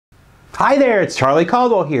Hi there, it's Charly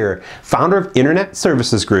Caldwell here, founder of Internet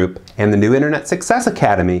Services Group and the new Internet Success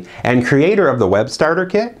Academy, and creator of the Web Starter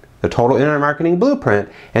Kit, the Total Internet Marketing Blueprint,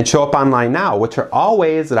 and Show Up Online Now, which are all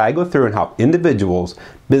ways that I go through and help individuals,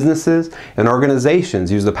 businesses, and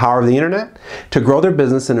organizations use the power of the internet to grow their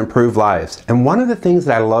business and improve lives. And one of the things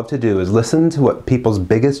that I love to do is listen to what people's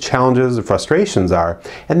biggest challenges and frustrations are,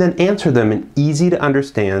 and then answer them in easy to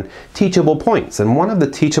understand, teachable points. And one of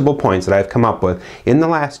the teachable points that I've come up with in the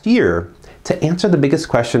last year to answer the biggest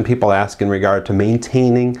question people ask in regard to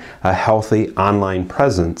maintaining a healthy online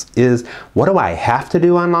presence is, what do I have to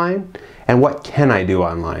do online? And what can I do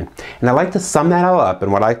online? And I like to sum that all up in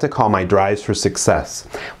what I like to call my drives for success.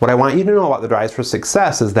 What I want you to know about the drives for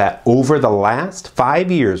success is that over the last 5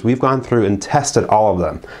 years, we've gone through and tested all of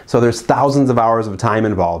them. So there's thousands of hours of time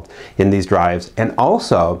involved in these drives. And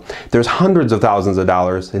also, there's hundreds of thousands of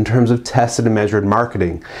dollars in terms of tested and measured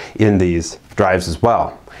marketing in these drives as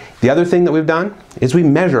well. The other thing that we've done is we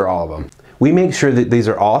measure all of them. We make sure that these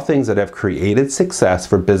are all things that have created success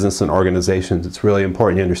for business and organizations. It's really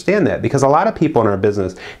important you understand that, because a lot of people in our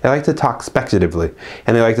business, they like to talk speculatively,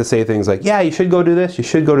 and they like to say things like, yeah, you should go do this, you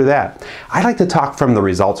should go do that. I like to talk from the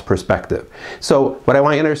results perspective. So what I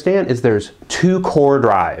want you to understand is there's two core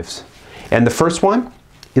drives. And the first one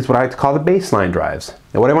is what I like to call the baseline drives.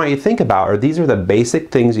 And what I want you to think about are these are the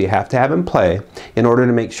basic things you have to have in play in order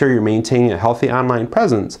to make sure you're maintaining a healthy online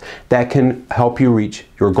presence that can help you reach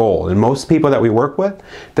your goal. And most people that we work with,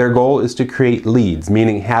 their goal is to create leads,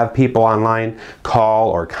 meaning have people online call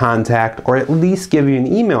or contact or at least give you an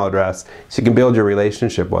email address so you can build your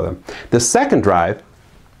relationship with them. The second drive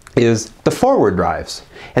is the forward drives.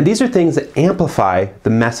 And these are things that amplify the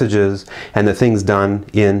messages and the things done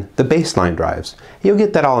in the baseline drives. You'll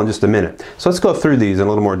get that all in just a minute. So let's go through these in a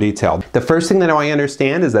little more detail. The first thing that I want you to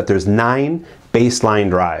understand is that there's 9 baseline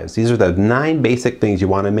drives. These are the 9 basic things you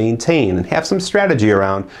want to maintain and have some strategy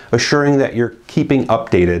around assuring that you're keeping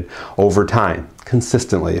updated over time,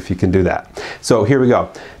 consistently, if you can do that. So here we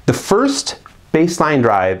go. The first baseline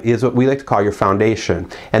drive is what we like to call your foundation.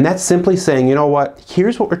 And that's simply saying, you know what,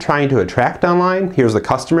 here's what we're trying to attract online, here's the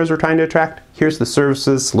customers we're trying to attract, here's the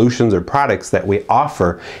services, solutions, or products that we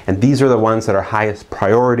offer, and these are the ones that are highest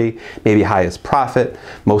priority, maybe highest profit,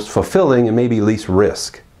 most fulfilling, and maybe least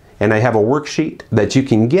risk. And I have a worksheet that you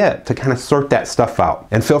can get to kind of sort that stuff out.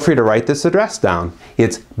 And feel free to write this address down.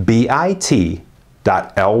 It's bit.ly/Charly,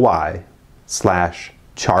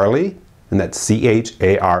 and that's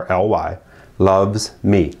C-H-A-R-L-Y, loves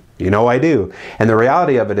me. You know I do. And the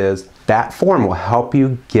reality of it is that form will help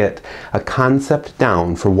you get a concept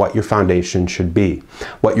down for what your foundation should be.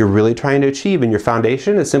 What you're really trying to achieve in your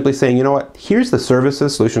foundation is simply saying, you know what, here's the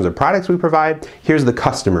services, solutions, or products we provide, here's the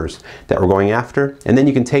customers that we're going after, and then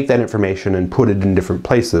you can take that information and put it in different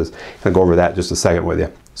places. I'll go over that in just a second with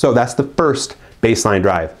you. So that's the first baseline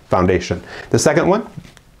drive, foundation. The second one,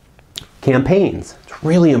 campaigns. It's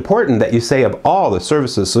really important that you say, of all the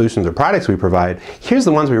services, solutions, or products we provide, here's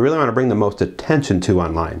the ones we really want to bring the most attention to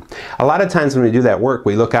online. A lot of times when we do that work,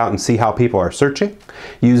 we look out and see how people are searching,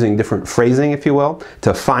 using different phrasing, if you will,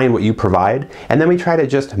 to find what you provide, and then we try to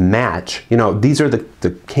just match, you know, these are the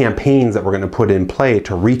campaigns that we're going to put in play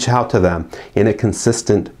to reach out to them in a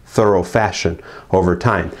consistent, thorough fashion over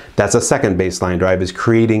time. That's a second baseline drive, is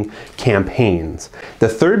creating campaigns. The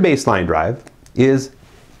third baseline drive is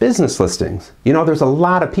business listings. You know, there's a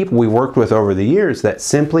lot of people we worked with over the years that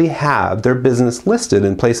simply have their business listed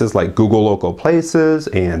in places like Google Local Places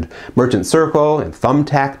and Merchant Circle and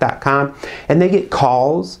Thumbtack.com, and they get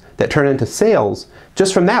calls that turn into sales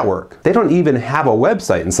just from that work. They don't even have a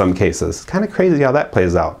website in some cases. It's kind of crazy how that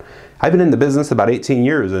plays out. I've been in the business about 18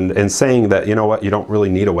 years and saying that, you know what, you don't really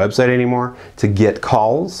need a website anymore to get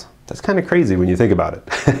calls. That's kind of crazy when you think about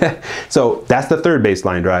it. So that's the third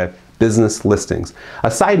baseline drive, business listings. A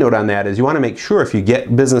side note on that is you want to make sure if you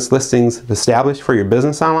get business listings established for your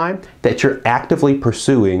business online that you're actively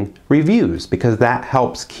pursuing reviews, because that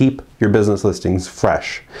helps keep your business listings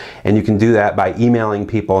fresh. And you can do that by emailing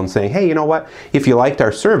people and saying, hey, you know what, if you liked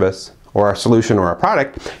our service or our solution or our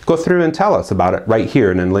product, go through and tell us about it right here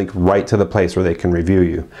and then link right to the place where they can review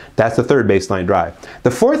you. That's the third baseline drive. The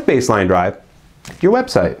fourth baseline drive, your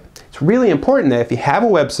website. It's really important that if you have a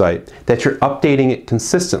website that you're updating it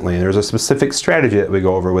consistently, and there's a specific strategy that we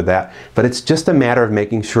go over with that, but it's just a matter of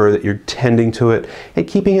making sure that you're tending to it and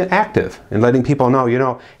keeping it active and letting people know, you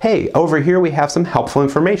know, hey, over here we have some helpful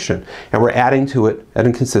information and we're adding to it in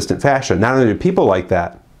a consistent fashion. Not only do people like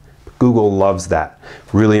that, Google loves that.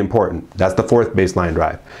 Really important. That's the fourth baseline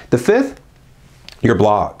drive. The fifth, your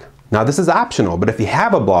blog. Now this is optional, but if you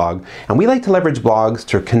have a blog, and we like to leverage blogs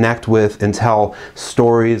to connect with and tell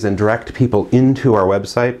stories and direct people into our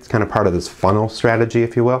website. It's kind of part of this funnel strategy,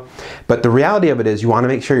 if you will. But the reality of it is you want to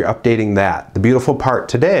make sure you're updating that. The beautiful part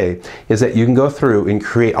today is that you can go through and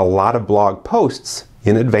create a lot of blog posts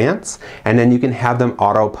in advance, and then you can have them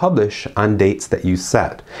auto-publish on dates that you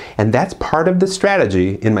set. And that's part of the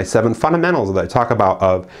strategy in my 7 fundamentals that I talk about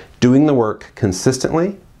of doing the work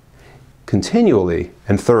consistently, continually,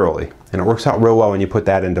 and thoroughly. And it works out real well when you put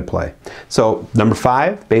that into play. So number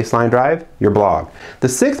 5, baseline drive, your blog. The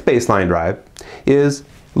 6th baseline drive is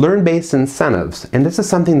learn-based incentives. And this is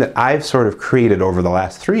something that I've sort of created over the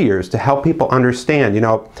last 3 years to help people understand,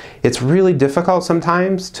 it's really difficult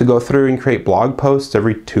sometimes to go through and create blog posts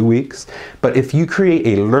every 2 weeks. But if you create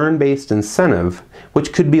a learn-based incentive,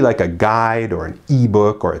 which could be like a guide or an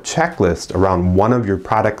ebook or a checklist around one of your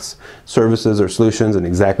products, services, or solutions and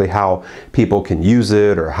exactly how people can use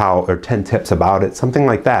it or 10 tips about it, something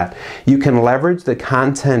like that, you can leverage the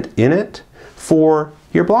content in it for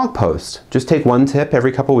your blog post. Just take one tip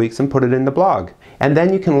every couple weeks and put it in the blog. And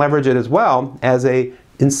then you can leverage it as well as a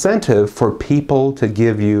incentive for people to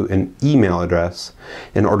give you an email address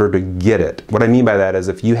in order to get it. What I mean by that is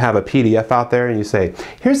if you have a PDF out there and you say,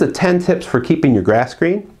 here's the 10 tips for keeping your grass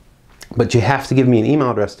green, but you have to give me an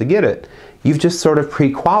email address to get it, you've just sort of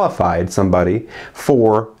pre-qualified somebody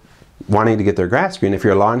for wanting to get their grass green. If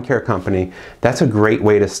you're a lawn care company, that's a great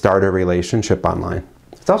way to start a relationship online.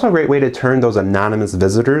 It's also a great way to turn those anonymous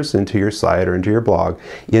visitors into your site or into your blog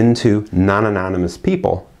into non-anonymous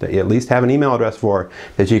people that you at least have an email address for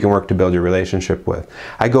that you can work to build your relationship with.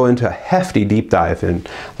 I go into a hefty deep dive in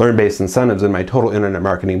learn-based incentives in my Total Internet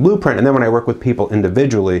Marketing Blueprint, and then when I work with people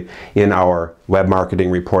individually in our web marketing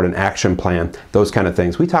report and action plan, those kind of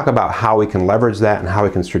things. We talk about how we can leverage that and how we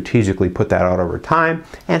can strategically put that out over time,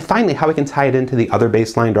 and finally how we can tie it into the other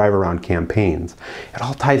baseline drive around campaigns. It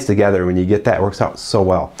all ties together. When you get that, it works out so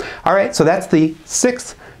well. All right, so that's the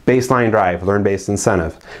 6th baseline drive, learn-based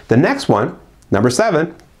incentive. The next one, number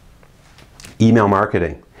 7, email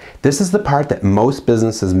marketing. This is the part that most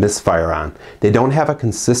businesses misfire on. They don't have a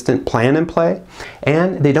consistent plan in play,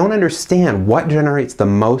 and they don't understand what generates the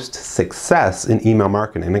most success in email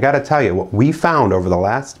marketing. And I gotta tell you, what we found over the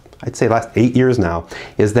last 8 years now,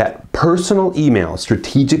 is that personal emails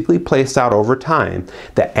strategically placed out over time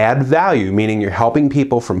that add value, meaning you're helping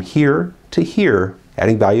people from here to here,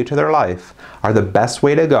 adding value to their life, are the best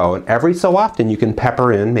way to go. And every so often you can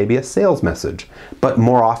pepper in maybe a sales message. But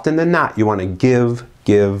more often than not, you want to give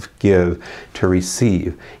to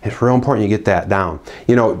receive. It's real important you get that down.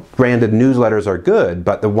 Branded newsletters are good,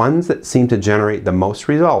 but the ones that seem to generate the most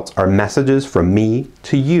results are messages from me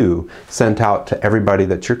to you sent out to everybody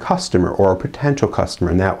that's your customer or a potential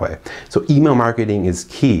customer in that way. So email marketing is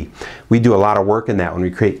key. We do a lot of work in that when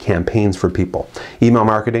we create campaigns for people. Email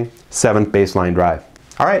marketing, 7th baseline drive.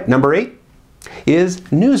 All right, number 8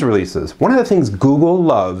 is news releases. One of the things Google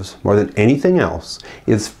loves more than anything else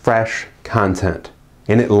is fresh content.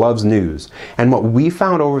 And it loves news. And what we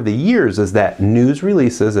found over the years is that news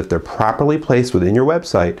releases, if they're properly placed within your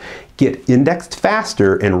website, get indexed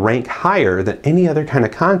faster and rank higher than any other kind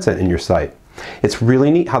of content in your site. It's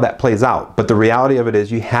really neat how that plays out. But the reality of it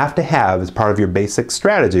is you have to have, as part of your basic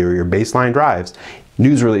strategy or your baseline drives,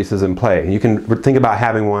 news releases in play. You can think about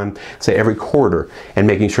having one, say, every quarter and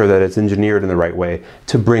making sure that it's engineered in the right way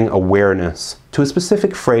to bring awareness to a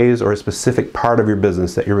specific phrase or a specific part of your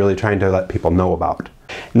business that you're really trying to let people know about.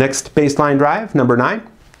 Next baseline drive, number 9,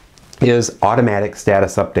 is automatic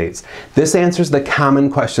status updates. This answers the common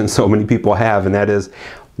question so many people have, and that is,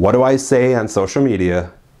 what do I say on social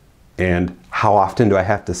media and how often do I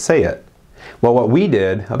have to say it? Well, what we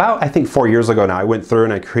did about, I think 4 years ago now, I went through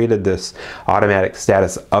and I created this automatic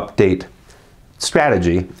status update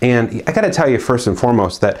strategy. And I gotta tell you first and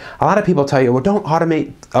foremost that a lot of people tell you, well, don't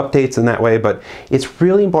automate updates in that way, but it's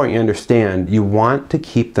really important you understand you want to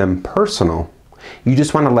keep them personal. You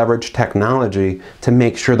just want to leverage technology to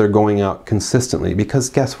make sure they're going out consistently, because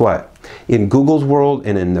guess what? In Google's world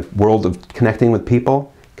and in the world of connecting with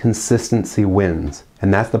people, consistency wins.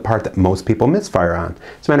 And that's the part that most people misfire on.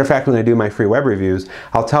 As a matter of fact, when I do my free web reviews,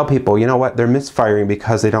 I'll tell people, you know what, they're misfiring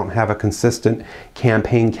because they don't have a consistent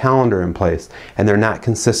campaign calendar in place and they're not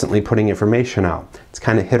consistently putting information out. It's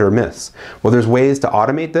kind of hit or miss. Well, there's ways to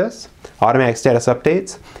automate this, automatic status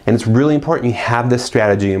updates, and it's really important you have this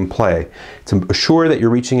strategy in play to assure that you're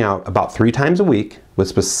reaching out about 3 times a week with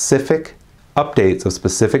specific updates of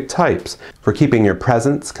specific types for keeping your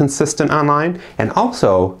presence consistent online. And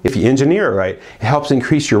also, if you engineer it right, it helps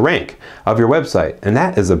increase your rank of your website. And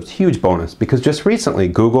that is a huge bonus, because just recently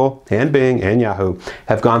Google and Bing and Yahoo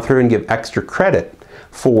have gone through and give extra credit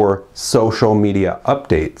for social media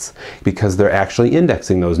updates, because they're actually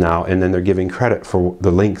indexing those now, and then they're giving credit for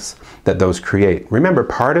the links that those create. Remember,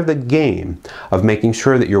 part of the game of making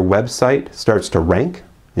sure that your website starts to rank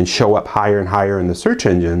and show up higher and higher in the search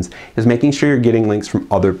engines is making sure you're getting links from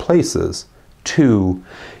other places to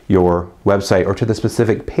your website or to the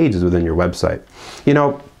specific pages within your website. You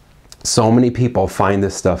know, so many people find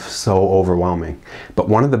this stuff so overwhelming, but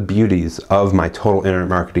one of the beauties of my Total Internet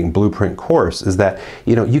Marketing Blueprint course is that,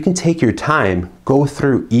 you know, you can take your time, go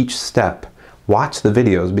through each step, watch the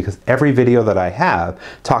videos, because every video that I have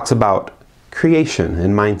talks about creation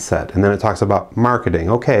and mindset, and then it talks about marketing.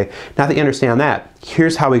 Okay, now that you understand that,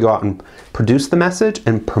 here's how we go out and produce the message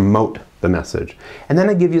and promote the message. And then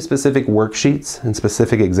I give you specific worksheets and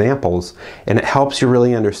specific examples, and it helps you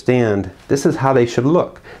really understand this is how they should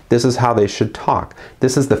look, this is how they should talk,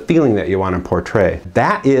 this is the feeling that you want to portray.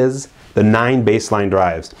 That is the 9 baseline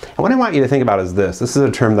drives. And what I want you to think about is this. This is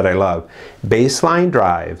a term that I love. Baseline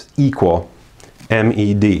drives equal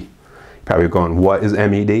MED. Probably going, what is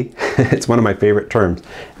MED? It's one of my favorite terms.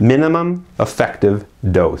 Minimum effective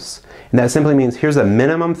dose. And that simply means here's a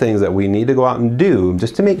minimum things that we need to go out and do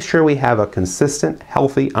just to make sure we have a consistent,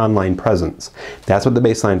 healthy online presence. That's what the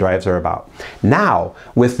baseline drives are about. Now,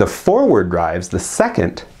 with the forward drives, the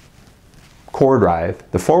second core drive,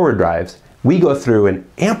 the forward drives, we go through and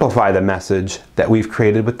amplify the message that we've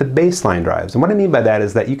created with the baseline drives. And what I mean by that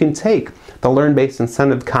is that you can take the learn-based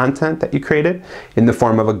incentive content that you created in the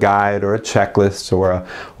form of a guide or a checklist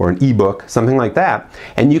or an ebook, something like that,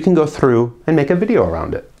 and you can go through and make a video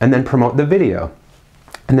around it and then promote the video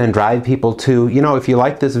and then drive people to, you know, if you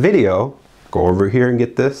like this video, go over here and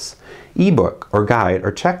get this ebook or guide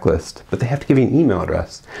or checklist, but they have to give you an email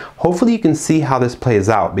address. Hopefully you can see how this plays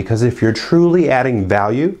out, because if you're truly adding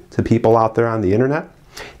value to people out there on the internet,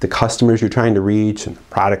 the customers you're trying to reach and the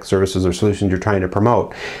products, services, or solutions you're trying to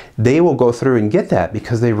promote, they will go through and get that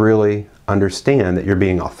because they really understand that you're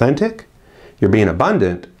being authentic, you're being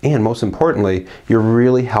abundant, and most importantly, you're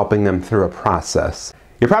really helping them through a process.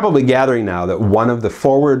 You're probably gathering now that one of the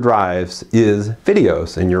forward drives is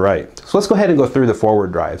videos, and you're right. So let's go ahead and go through the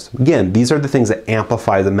forward drives. Again, these are the things that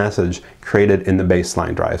amplify the message created in the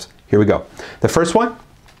baseline drives. Here we go. The first one,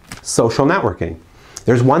 social networking.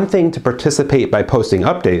 There's one thing to participate by posting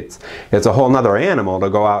updates. It's a whole nother animal to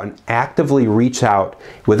go out and actively reach out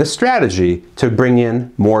with a strategy to bring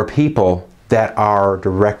in more people that are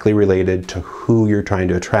directly related to who you're trying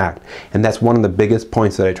to attract. And that's one of the biggest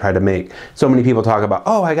points that I try to make. So many people talk about,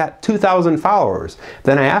 oh, I got 2,000 followers.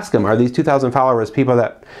 Then I ask them, are these 2,000 followers people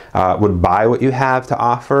that would buy what you have to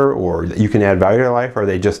offer, or that you can add value to their life, or are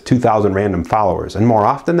they just 2,000 random followers? And more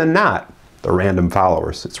often than not, the random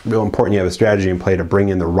followers. It's real important you have a strategy in play to bring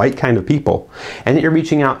in the right kind of people, and that you're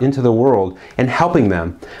reaching out into the world and helping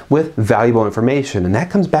them with valuable information. And that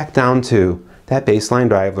comes back down to that baseline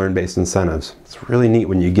drive, learn-based incentives. It's really neat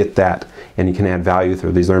when you get that and you can add value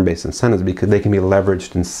through these learn-based incentives, because they can be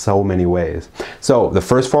leveraged in so many ways. So the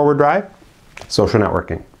first forward drive, social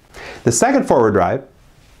networking. The second forward drive,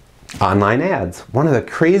 online ads. One of the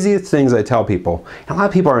craziest things I tell people, and a lot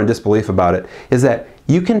of people are in disbelief about it, is that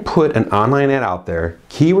you can put an online ad out there,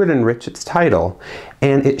 keyword enrich its title,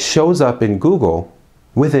 and it shows up in Google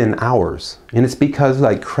within hours. And it's because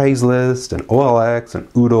like Craigslist and OLX and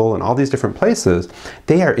Oodle and all these different places,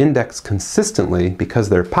 they are indexed consistently because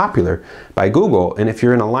they're popular by Google. And if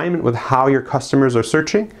you're in alignment with how your customers are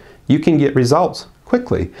searching, you can get results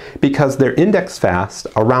quickly because they're indexed fast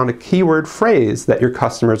around a keyword phrase that your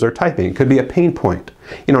customers are typing. It could be a pain point.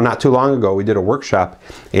 You know, not too long ago we did a workshop,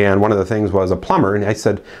 and one of the things was a plumber, and I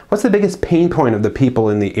said, what's the biggest pain point of the people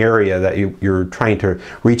in the area that you're trying to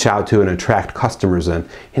reach out to and attract customers in? And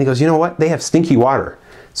he goes, you know what, they have stinky water.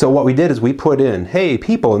 So what we did is we put in, hey,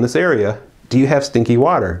 people in this area, do you have stinky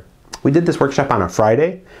water? We did this workshop on a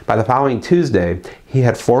Friday. By the following Tuesday, he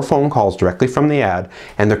had 4 phone calls directly from the ad,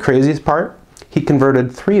 and the craziest part, he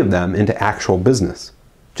converted 3 of them into actual business,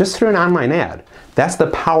 just through an online ad. That's the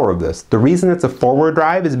power of this. The reason it's a forward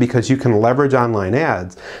drive is because you can leverage online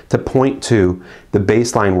ads to point to the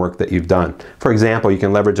baseline work that you've done. For example, you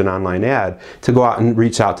can leverage an online ad to go out and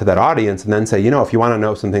reach out to that audience and then say, you know, if you want to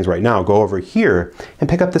know some things right now, go over here and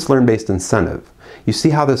pick up this learn-based incentive. You see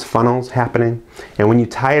how this funnel's happening? And when you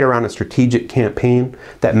tie it around a strategic campaign,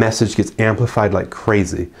 that message gets amplified like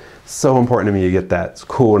crazy. So important to me you get that. It's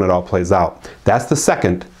cool when it all plays out. That's the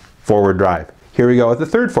second forward drive. Here we go with the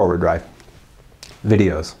third forward drive.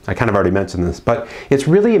 Videos. I kind of already mentioned this, but it's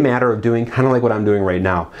really a matter of doing kind of like what I'm doing right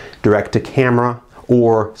now. Direct to camera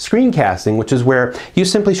or screencasting, which is where you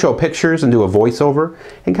simply show pictures and do a voiceover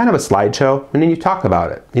and kind of a slideshow, and then you talk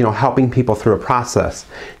about it, helping people through a process.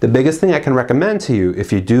 The biggest thing I can recommend to you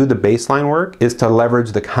if you do the baseline work is to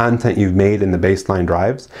leverage the content you've made in the baseline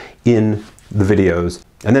drives in the videos.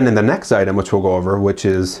 And then in the next item, which we'll go over, which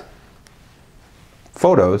is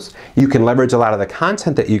photos, you can leverage a lot of the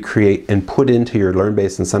content that you create and put into your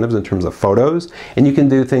learn-based incentives in terms of photos, and you can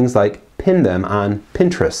do things like pin them on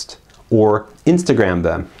Pinterest or Instagram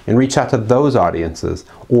them and reach out to those audiences,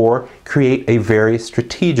 or create a very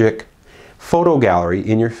strategic photo gallery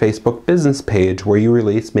in your Facebook business page where you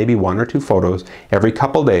release maybe 1 or 2 photos every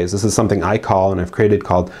couple days. This is something I call, and I've created,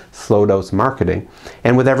 called slow dose marketing.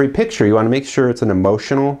 And with every picture, you want to make sure it's an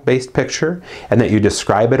emotional based picture and that you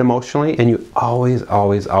describe it emotionally, and you always,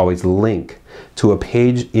 always, always link to a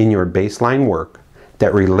page in your baseline work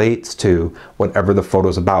that relates to whatever the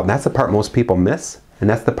photo's about. And that's the part most people miss, and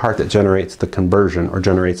that's the part that generates the conversion, or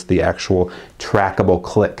generates the actual trackable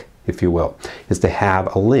click, if you will, is to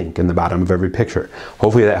have a link in the bottom of every picture.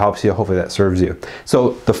 Hopefully that helps you, hopefully that serves you.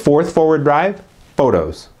 So the 4th forward drive,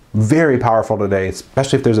 photos. Very powerful today,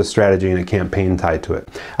 especially if there's a strategy and a campaign tied to it.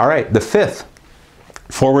 All right, the 5th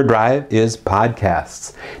forward drive is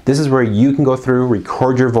podcasts. This is where you can go through,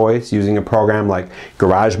 record your voice using a program like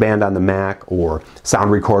GarageBand on the Mac, or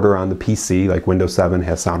Sound Recorder on the PC, like Windows 7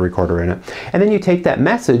 has Sound Recorder in it. And then you take that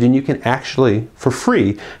message and you can actually, for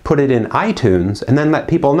free, put it in iTunes and then let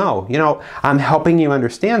people know, I'm helping you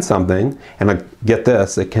understand something, and get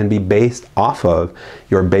this, it can be based off of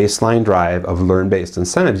your baseline drive of learn-based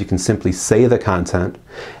incentives. You can simply say the content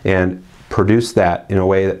and produce that in a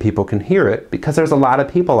way that people can hear it, because there's a lot of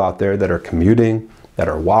people out there that are commuting, that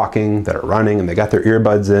are walking, that are running, and they got their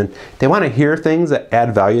earbuds in. They want to hear things that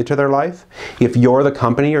add value to their life. If you're the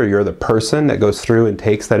company, or you're the person that goes through and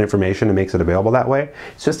takes that information and makes it available that way,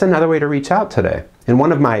 it's just another way to reach out today. In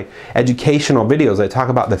one of my educational videos, I talk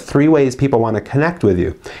about the 3 ways people want to connect with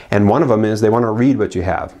you. And one of them is they want to read what you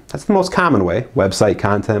have. That's the most common way, website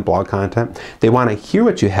content, blog content. They want to hear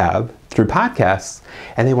what you have through podcasts,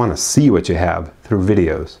 and they want to see what you have through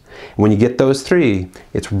videos. And when you get those 3,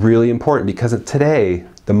 it's really important, because today,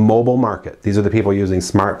 the mobile market, these are the people using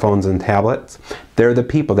smartphones and tablets, they're the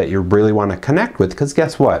people that you really want to connect with, because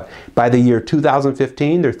guess what? By the year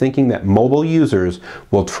 2015, they're thinking that mobile users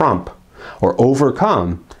will trump or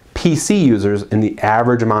overcome PC users in the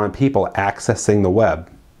average amount of people accessing the web.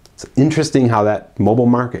 It's interesting how that mobile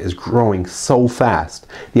market is growing so fast.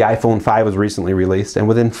 The iPhone 5 was recently released, and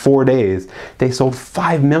within 4 days, they sold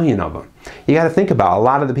 5 million of them. You got to think about, a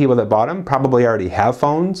lot of the people that bought them probably already have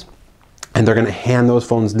phones, and they're going to hand those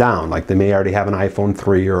phones down. Like, they may already have an iPhone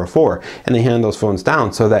 3 or a 4, and they hand those phones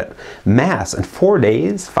down. So that mass in 4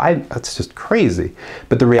 days, 5, that's just crazy.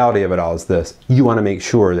 But the reality of it all is this: you want to make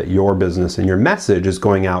sure that your business and your message is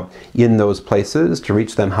going out in those places to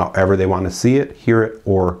reach them however they want to see it, hear it,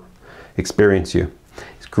 or experience you.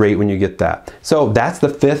 It's great when you get that. So that's the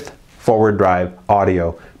 5th forward drive,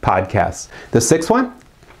 audio podcasts. The 6th one,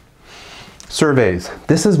 surveys.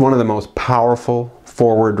 This is one of the most powerful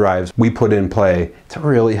forward drives we put in play to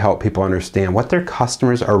really help people understand what their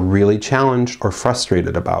customers are really challenged or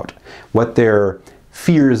frustrated about, what their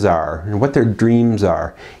fears are, and what their dreams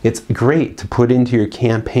are. It's great to put into your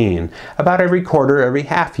campaign about every quarter, every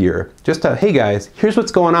half year. Just hey guys, here's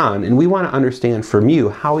what's going on, and we want to understand from you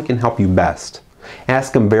how we can help you best.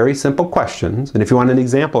 Ask them very simple questions, and if you want an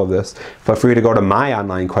example of this, feel free to go to my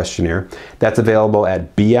online questionnaire. That's available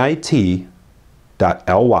at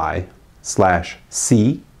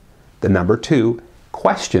bit.ly/C2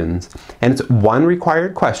 questions, and it's one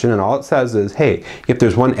required question, and all it says is, hey, if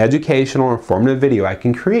there's one educational or informative video I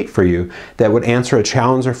can create for you that would answer a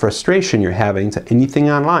challenge or frustration you're having to anything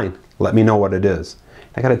online, let me know what it is.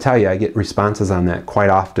 I gotta tell you, I get responses on that quite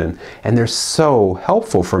often, and they're so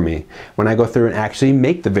helpful for me when I go through and actually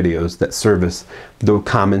make the videos that service the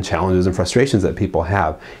common challenges and frustrations that people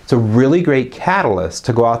have. It's a really great catalyst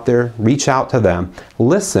to go out there, reach out to them,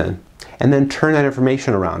 listen, and then turn that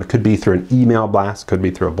information around. It could be through an email blast, could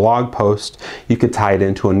be through a blog post. You could tie it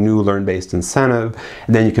into a new learn-based incentive,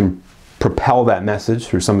 and then you can propel that message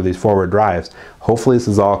through some of these forward drives. Hopefully this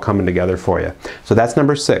is all coming together for you. So that's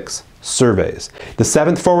number 6, surveys. The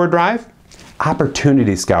 7th forward drive,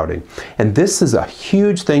 opportunity scouting. And this is a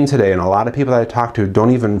huge thing today, and a lot of people that I talk to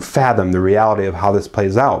don't even fathom the reality of how this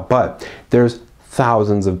plays out. But there's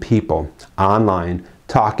thousands of people online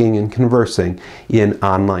talking and conversing in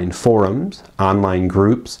online forums, online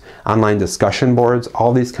groups, online discussion boards,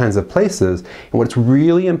 all these kinds of places. And what's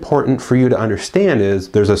really important for you to understand is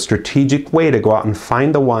there's a strategic way to go out and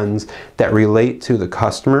find the ones that relate to the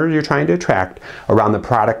customers you're trying to attract around the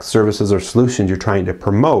products, services, or solutions you're trying to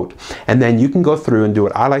promote. And then you can go through and do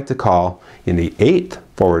what I like to call, in the 8th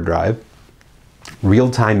forward drive,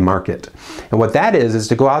 real-time market. And what that is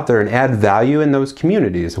to go out there and add value in those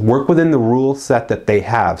communities. Work within the rule set that they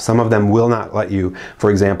have. Some of them will not let you,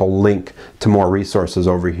 for example, link to more resources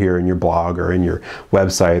over here in your blog or in your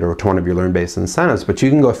website or to one of your learn-based incentives, but you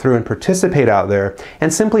can go through and participate out there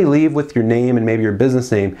and simply leave with your name and maybe your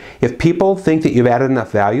business name. If people think that you've added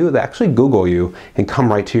enough value, they actually Google you and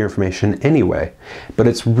come right to your information anyway. But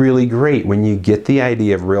it's really great when you get the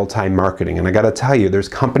idea of real-time marketing. And I gotta tell you, there's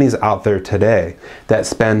companies out there today that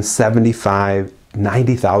spend $75,000,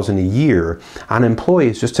 $90,000 a year on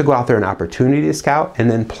employees just to go out there and opportunity scout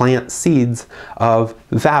and then plant seeds of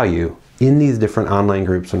value in these different online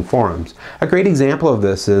groups and forums. A great example of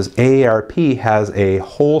this is AARP has a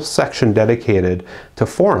whole section dedicated to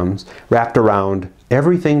forums wrapped around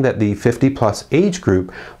everything that the 50+ age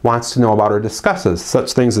group wants to know about or discusses,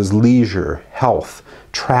 such things as leisure, health,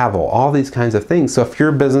 travel, all these kinds of things. So if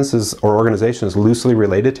your business or organization is loosely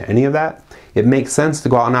related to any of that, it makes sense to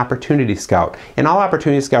go out and opportunity scout. And all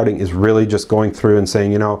opportunity scouting is really just going through and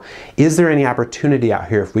saying, you know, is there any opportunity out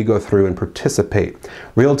here if we go through and participate?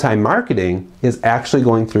 Real-time marketing is actually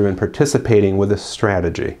going through and participating with a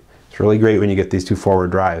strategy. It's really great when you get these two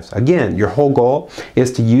forward drives. Again, your whole goal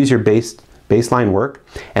is to use your baseline work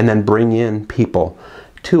and then bring in people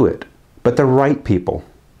to it, but the right people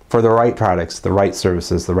for the right products, the right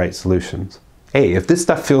services, the right solutions. Hey, if this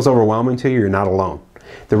stuff feels overwhelming to you, you're not alone.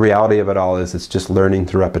 The reality of it all is it's just learning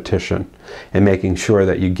through repetition and making sure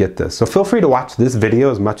that you get this. So feel free to watch this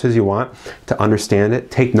video as much as you want to understand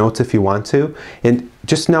it. Take notes if you want to. And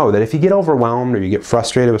just know that if you get overwhelmed or you get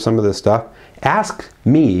frustrated with some of this stuff, ask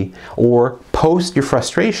me or post your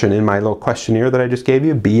frustration in my little questionnaire that I just gave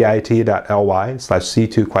you,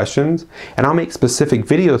 bit.ly/C2 questions, and I'll make specific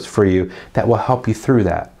videos for you that will help you through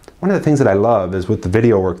that. One of the things that I love is with the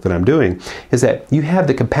video work that I'm doing is that you have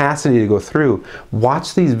the capacity to go through,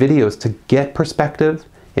 watch these videos to get perspective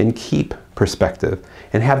and keep perspective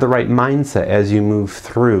and have the right mindset as you move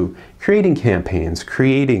through creating campaigns,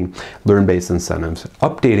 creating learn-based incentives,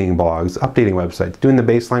 updating blogs, updating websites, doing the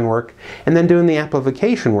baseline work, and then doing the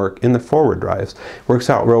amplification work in the forward drives. Works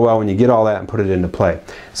out real well when you get all that and put it into play.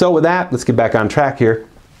 So with that, let's get back on track here.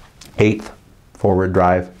 8th forward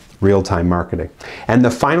drive, real-time marketing. And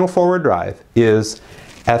the final forward drive is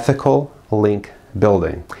ethical link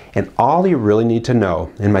building. And all you really need to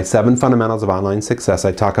know, in my 7 fundamentals of online success,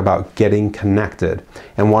 I talk about getting connected.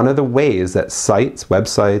 And one of the ways that sites,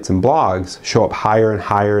 websites, and blogs show up higher and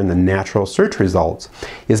higher in the natural search results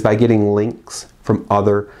is by getting links from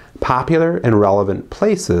other popular and relevant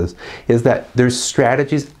places, is that there's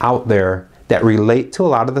strategies out there that relate to a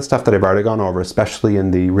lot of the stuff that I've already gone over, especially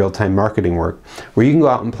in the real-time marketing work, where you can go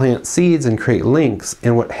out and plant seeds and create links.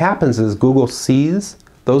 And what happens is Google sees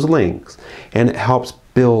those links and it helps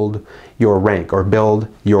build your rank or build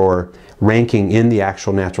your ranking in the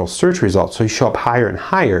actual natural search results. So you show up higher and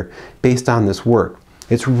higher based on this work.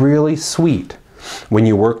 It's really sweet when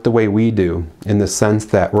you work the way we do, in the sense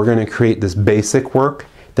that we're going to create this basic work.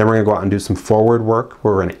 Then we're going to go out and do some forward work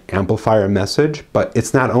where we're going to amplify our message, but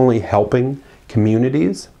it's not only helping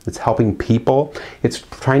communities, it's helping people. It's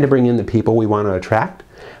trying to bring in the people we want to attract,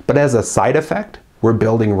 but as a side effect, we're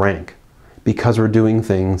building rank because we're doing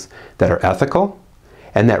things that are ethical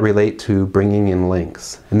and that relate to bringing in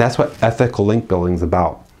links. And that's what ethical link building is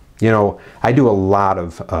about. You know, I do a lot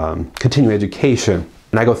of continuing education,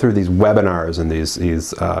 and I go through these webinars and these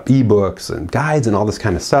ebooks and guides and all this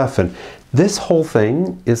kind of stuff. And this whole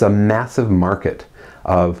thing is a massive market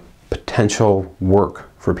of potential work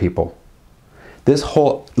for people. This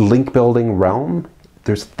whole link building realm,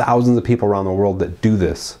 there's thousands of people around the world that do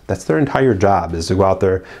this. That's their entire job, is to go out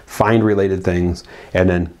there, find related things, and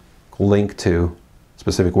then link to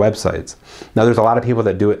specific websites. Now there's a lot of people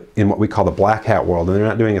that do it in what we call the black hat world, and they're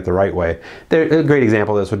not doing it the right way. A great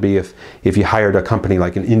example of this would be if you hired a company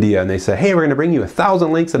like in India and they said, hey, we're going to bring you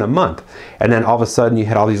 1,000 links in a month, and then all of a sudden you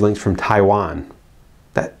had all these links from Taiwan.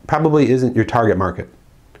 That probably isn't your target market,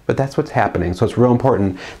 but that's what's happening. So it's real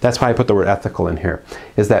important. That's why I put the word ethical in here,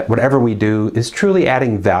 is that whatever we do is truly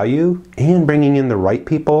adding value and bringing in the right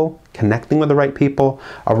people, connecting with the right people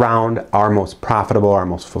around our most profitable, our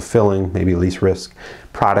most fulfilling, maybe least risk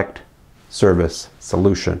product, service,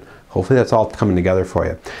 solution. Hopefully that's all coming together for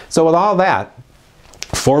you. So with all that,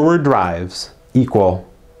 forward drives equal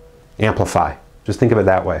amplify. Just think of it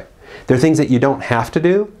that way. They're things that you don't have to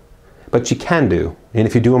do, but you can do. And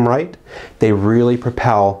if you do them right, they really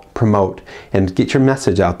propel, promote, and get your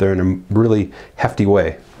message out there in a really hefty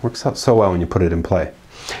way. Works out so well when you put it in play.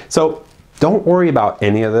 So don't worry about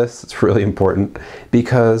any of this. It's really important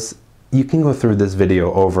because you can go through this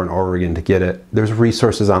video over and over again to get it. There's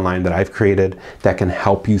resources online that I've created that can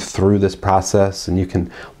help you through this process, and you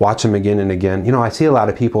can watch them again and again. You know, I see a lot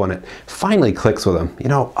of people and it finally clicks with them. You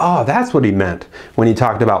know, oh, that's what he meant when he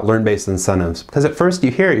talked about learn-based incentives. Because at first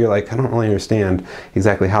you hear it, you're like, I don't really understand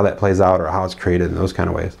exactly how that plays out or how it's created in those kind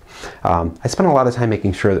of ways. I spend a lot of time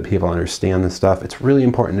making sure that people understand this stuff. It's really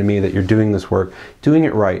important to me that you're doing this work, doing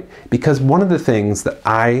it right, because one of the things that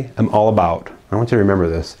I am all about, I want you to remember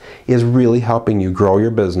this, is really helping you grow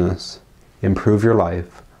your business, improve your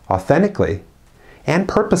life authentically and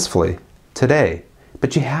purposefully today.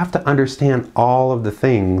 But you have to understand all of the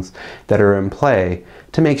things that are in play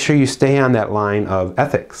to make sure you stay on that line of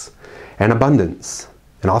ethics and abundance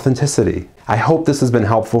and authenticity. I hope this has been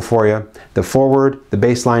helpful for you. The forward, the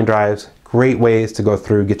baseline drives, great ways to go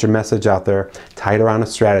through, get your message out there, tie it around a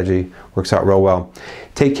strategy, works out real well.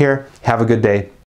 Take care, have a good day.